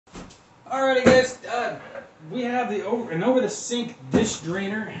Alrighty guys, we have the over the sink dish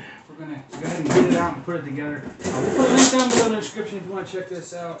drainer. We're gonna go ahead and get it out and put it together. We'll put a link down below in the description if you want to check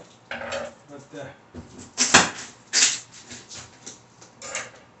this out. But a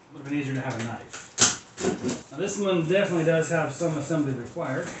little bit easier to have a knife. Now this one definitely does have some assembly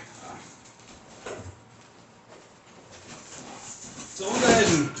required. So we'll go ahead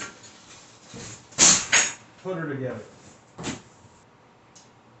and put her together.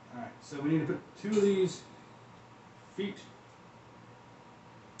 Alright, so we need to put 2 of these feet.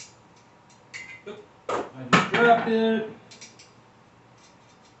 Oop, I just dropped it.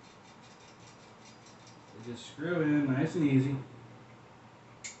 So just screw in nice and easy.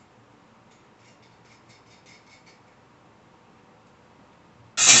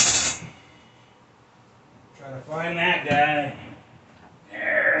 Try to find that guy.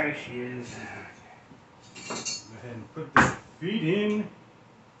 There she is. Go ahead and put the feet in.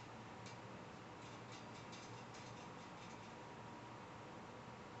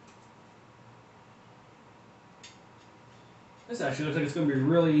 This actually looks like it's going to be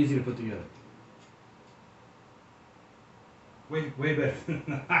really easy to put together. Way better than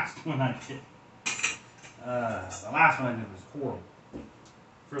the last one I did. The last one I did was horrible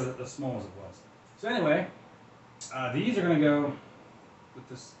for as small as it was. So anyway, these are going to go with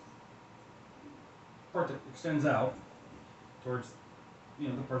this part that extends out towards, the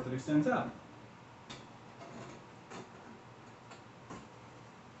part that extends out.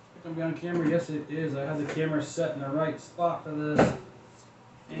 Gonna be on camera? Yes, it is. I have the camera set in the right spot for this.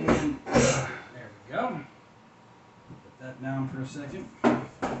 And there we go. Put that down for a second.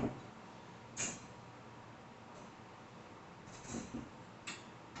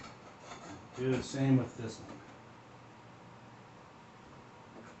 Do the same with this one.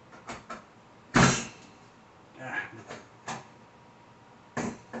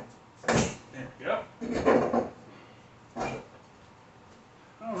 There we go.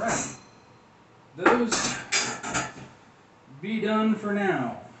 Alright. Those be done for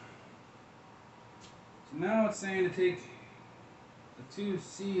now. So now it's saying to take the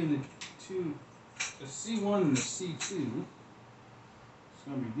 2C and the C1 and the C2. It's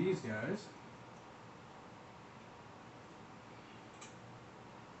going to be these guys.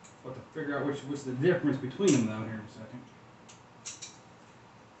 I'll have to figure out what's the difference between them though here in a second.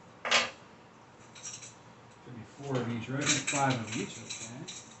 Should be 4 of each, right? 5 of each, okay.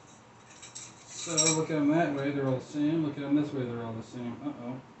 So look at them that way, they're all the same. Look at them this way, they're all the same.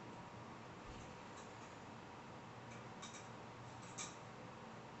 Uh-oh.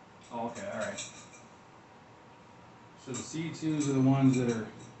 Oh, okay, alright. So the C2s are the ones that are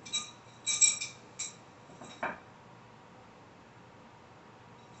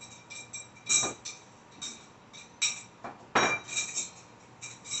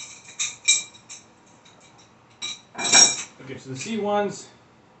okay, so the C1s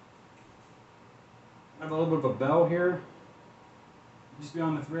have a little bit of a bell here, just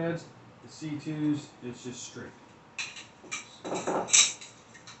beyond the threads. The C2s, it's just straight.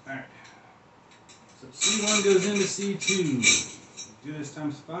 Alright. So C1 goes into C2. Do this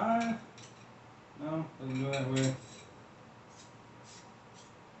times 5. No, doesn't go that way.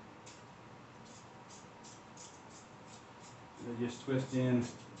 They just twist in.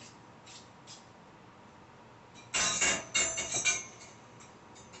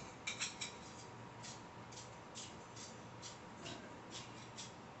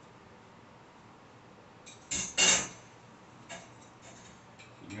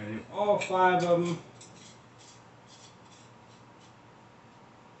 You gotta do all 5 of them.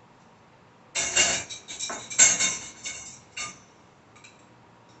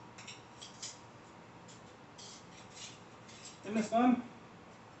 Isn't this fun?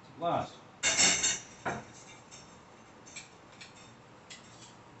 It's a blast.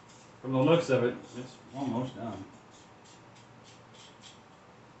 From the looks of it, it's almost done.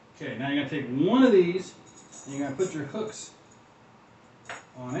 Okay, now you're going to take one of these and you're going to put your hooks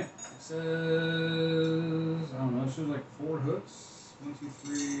on it. It says, I don't know, it shows like 4 hooks. 1, 2,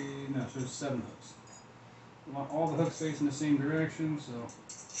 3, no, it shows 7 hooks. We want all the hooks facing the same direction, so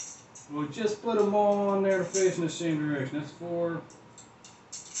we'll just put them all on there to face in the same direction. That's 4,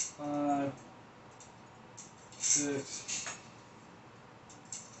 5, 6,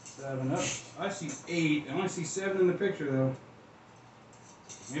 7. Oh, I see 8. I only see 7 in the picture though.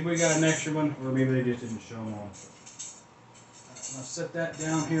 Maybe we got an extra one, or maybe they just didn't show them all. Alright, I'm going to set that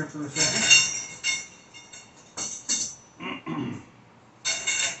down here for a second.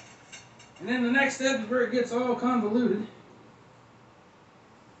 And then the next step is where it gets all convoluted.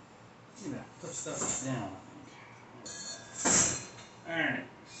 I'm going to put stuff down, I think. Alright,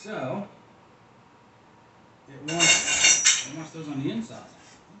 so it wants those on the inside.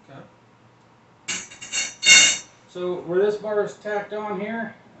 Okay. So where this bar is tacked on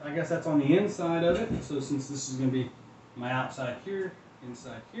here, I guess that's on the inside of it. So since this is going to be my outside here,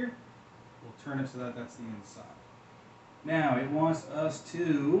 inside here, we'll turn it so that that's the inside. Now it wants us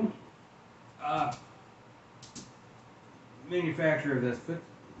to manufacturer this, put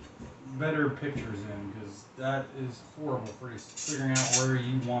better pictures in, because that is horrible for figuring out where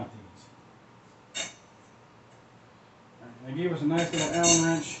you want these. Right, they gave us a nice little Allen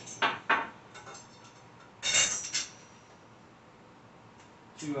wrench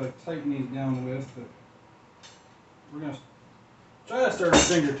to tighten these down with, but we're going to try to start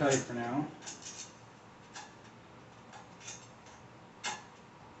finger tight for now.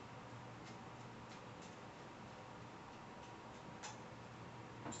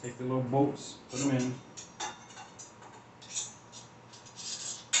 Just take the little bolts, put them in.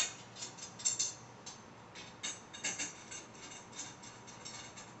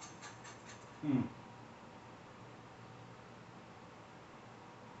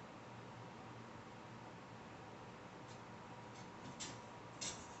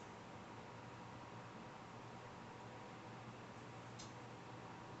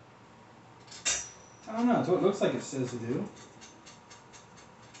 I don't know, that's what it looks like it says to do.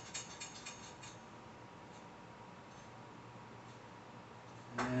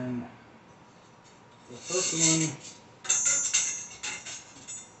 And the first one,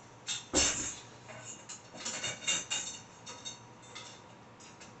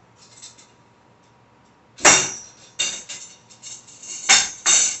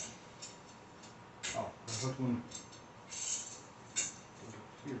 oh, the first one over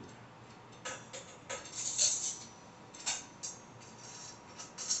here.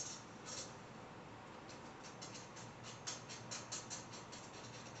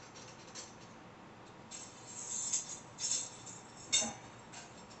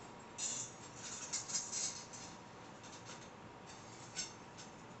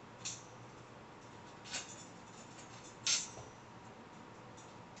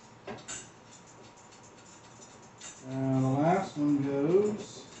 And the last one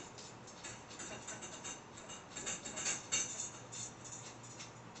goes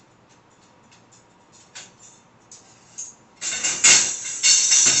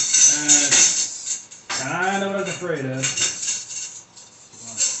kind of what I was afraid of. I'm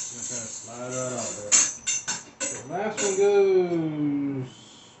gonna try to slide right off there. So the last one goes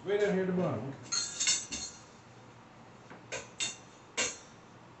way down here at the bottom. Okay.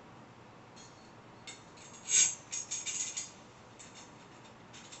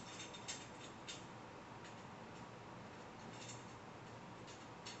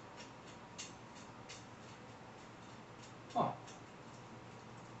 Oh.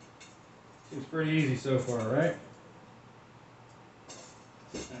 Seems pretty easy so far, right?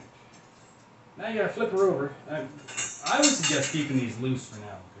 Now you gotta flip her over. I would suggest keeping these loose for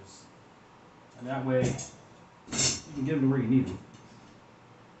now, because that way you can get them to where you need them.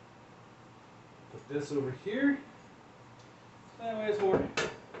 Put this over here. That way it's more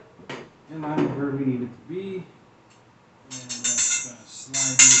in line with where we need it to be. And I'm just gonna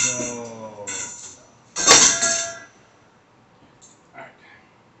slide these all. Alright.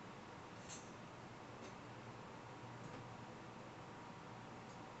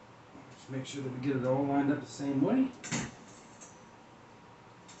 Just make sure that we get it all lined up the same way.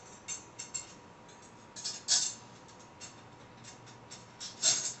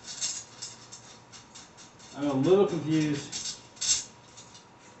 I'm a little confused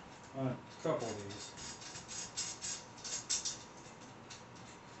on a couple of these.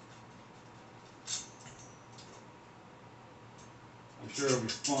 I'm sure it'll be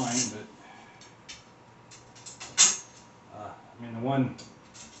fine, but I mean the one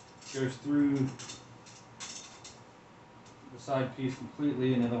goes through the side piece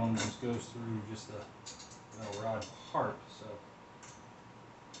completely, and the other one just goes through just the rod part. So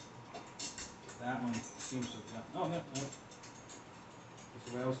that one seems to have got, oh no, just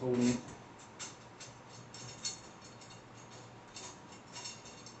the way I was holding it.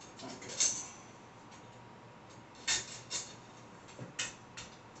 Okay.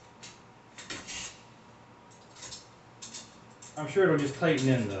 I'm sure it'll just tighten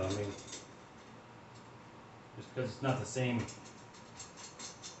in though, I mean, just because it's not the same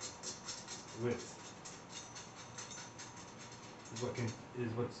width is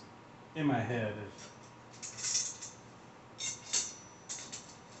what's in my head.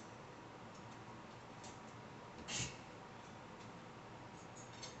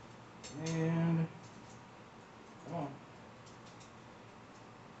 And come on.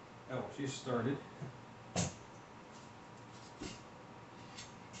 Oh, she started.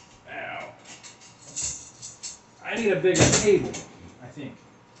 need a bigger table, I think.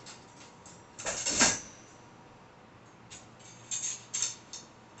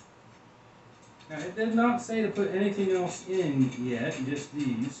 Now, it did not say to put anything else in yet, just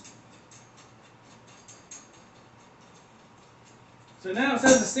these. So now it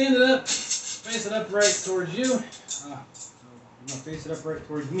says to stand it up, face it upright towards you. So I'm going to face it upright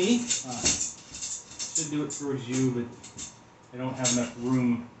towards me. Should do it towards you, but I don't have enough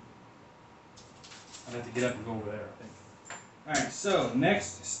room. I'd have to get up and go over there, I think. Alright, so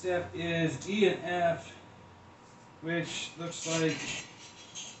next step is E and F, which looks like,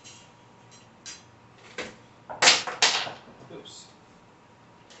 oops.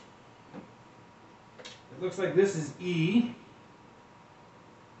 It looks like this is E,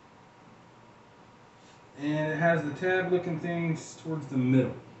 and it has the tab looking things towards the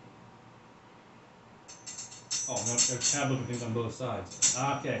middle. Oh, no, there's tab looking things on both sides.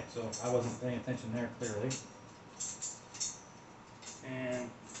 Okay, so I wasn't paying attention there clearly. And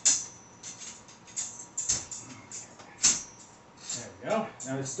there we go.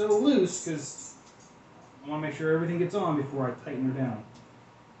 Now it's still loose because I want to make sure everything gets on before I tighten her down.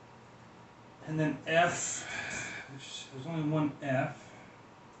 And then F, which there's only one F.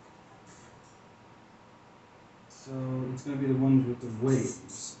 So it's going to be the ones with the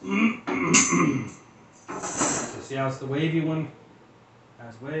waves. So see how it's the wavy one?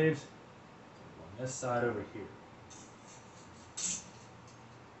 Has waves. On this side over here.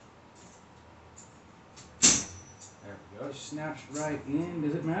 There we go. It snaps right in.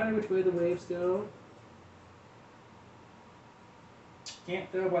 Does it matter which way the waves go? Can't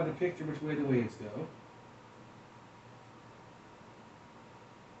tell by the picture which way the waves go.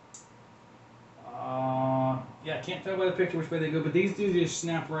 Yeah, can't tell by the picture which way they go, but these do just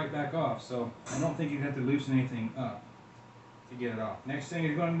snap right back off, so I don't think you have to loosen anything up to get it off. Next thing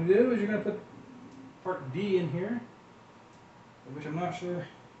you're going to do is you're going to put part D in here, which I'm not sure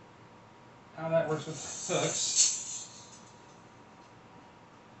how that works with hooks.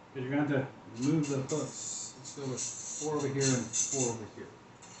 Because you're going to have to move the hooks. Let's go with 4 over here and 4 over here.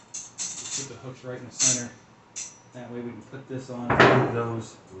 Just put the hooks right in the center. That way we can put this on and move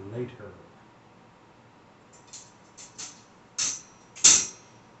those later.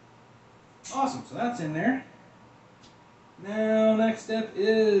 Awesome, so that's in there. Now, next step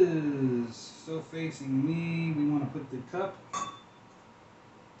is still facing me. We want to put the cup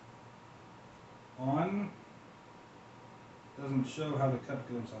on. Doesn't show how the cup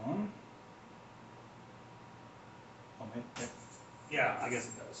goes on. Oh, maybe. Yeah, I guess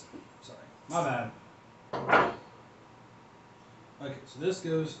it does. Sorry, my bad. Okay, so this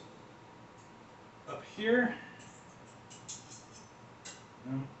goes up here.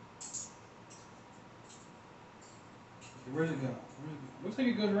 No. Where's it go? Looks like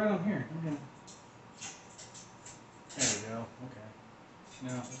it goes right on here. Okay. There we go. Okay.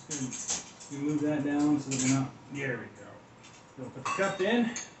 Now let's go and move that down so that we're not. There we go. We'll put the cup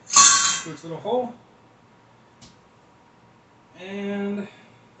in through its little hole, and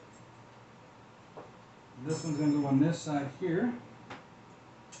this one's going to go on this side here.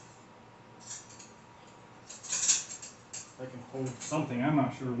 If I can hold something, I'm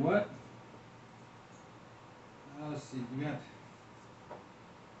not sure what. Let's see, we got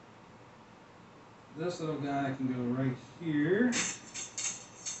this little guy can go right here. Of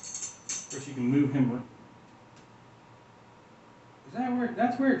course, you can move him. Is that where?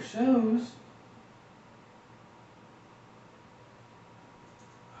 That's where it shows.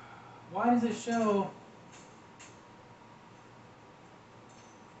 Why does it show?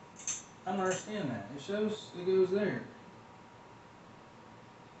 I don't understand that. It shows it goes there,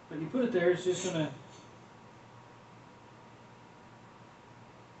 but you put it there, it's just gonna.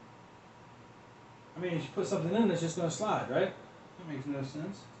 I mean, if you put something in, it's just going to slide, right? That makes no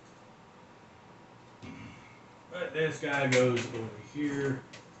sense. But this guy goes over here,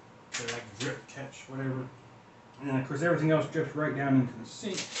 so like drip catch, whatever. And then, of course, everything else drips right down into the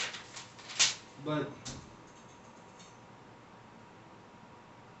sink. But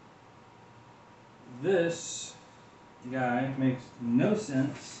this guy makes no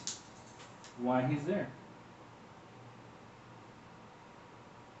sense why he's there.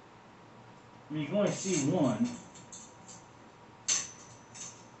 I mean, you can only see one.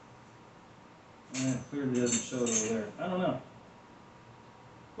 And it clearly doesn't show it over there. I don't know.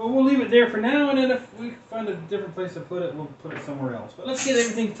 But we'll leave it there for now, and then if we find a different place to put it, we'll put it somewhere else. But let's get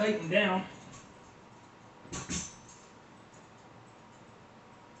everything tightened down.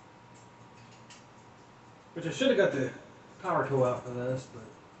 Which I should have got the power tool out for this,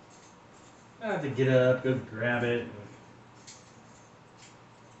 but I have to get up, go grab it, and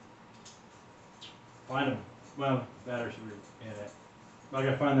find Well, battery should be in it. But I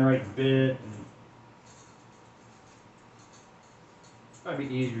gotta find the right bit, and probably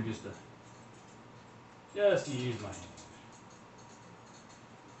be easier just to use my hand.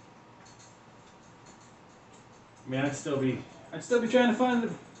 I mean, I'd still be trying to find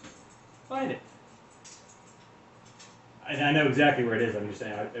it. I know exactly where it is. I'm just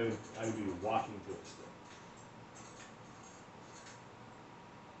saying I would be walking to it still.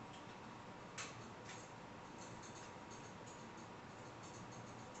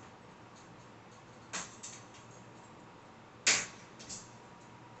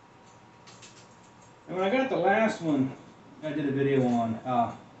 And when I got the last one, I did a video on.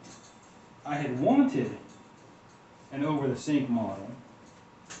 I had wanted an over the sink model,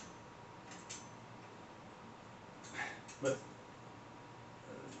 but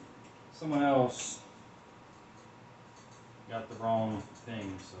someone else got the wrong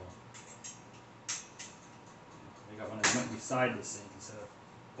thing, so they got one that went beside the sink instead of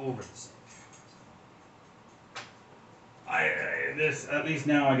over the sink. This at least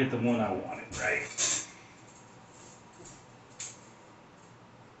now I get the one I wanted, right?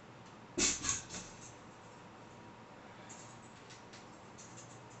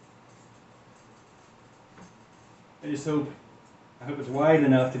 I hope it's wide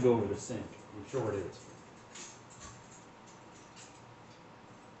enough to go over the sink. I'm sure it is.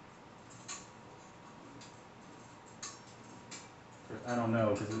 I don't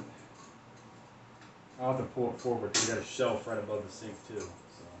know, because I'll have to pull it forward because we got a shelf right above the sink too.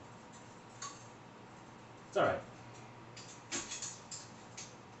 So it's all right.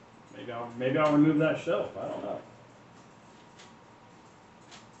 Maybe I'll remove that shelf. I don't know.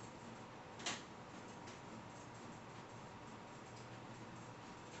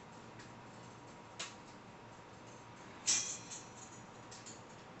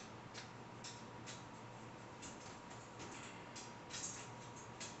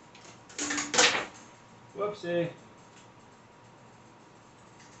 Whoopsie.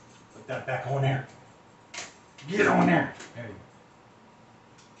 Put that back on there. Get on there. There you go.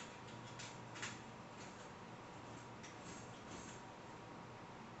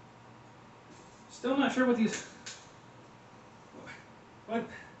 Still not sure what these. What?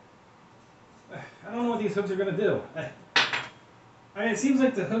 I don't know what these hooks are going to do. I mean, it seems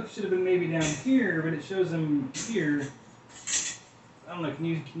like the hook should have been maybe down here, but it shows them here. I don't know. Can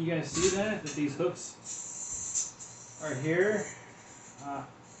you guys see that? That these hooks are here. I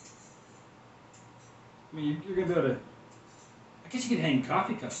mean, you're going to be able to. I guess you could hang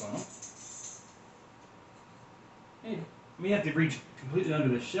coffee cups on them. Hey, I mean, you have to reach completely under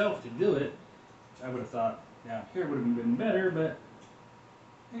the shelf to do it. Which I would have thought down here would have been better, but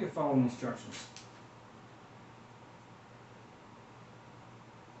you can follow the instructions.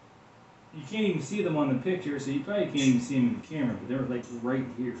 You can't even see them on the picture, so you probably can't even see them in the camera, but they're like right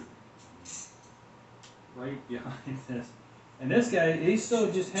here. Right behind this. And this guy, he's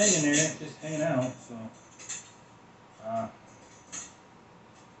still just hanging there, just hanging out, so.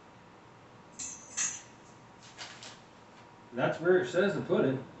 That's where it says to put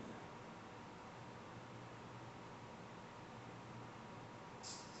it.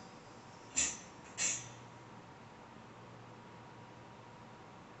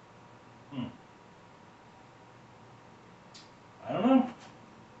 I don't know.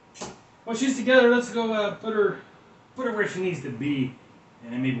 Well, she's together. Let's go put her where she needs to be,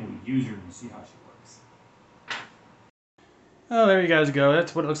 and then maybe we'll use her and see how she works. Oh, there you guys go.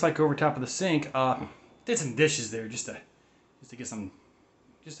 That's what it looks like over top of the sink. Did some dishes there just to get some,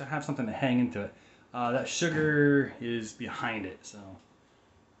 just to have something to hang into it. That sugar is behind it, so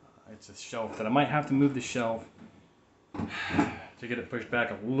it's a shelf that I might have to move the shelf to get it pushed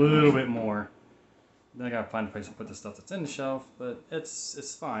back a little bit more. Then I gotta find a place to put the stuff that's in the shelf, but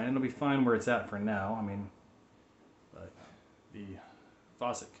it's fine. It'll be fine where it's at for now. I mean, but the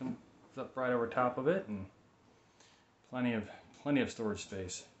faucet comes up right over top of it, and plenty of storage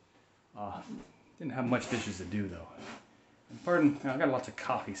space. Didn't have much dishes to do though. And pardon, I got lots of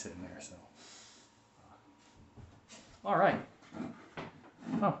coffee sitting there, so. All right.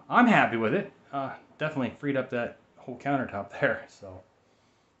 Oh, I'm happy with it. Definitely freed up that whole countertop there, so.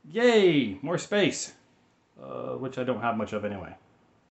 Yay, more space, which I don't have much of anyway.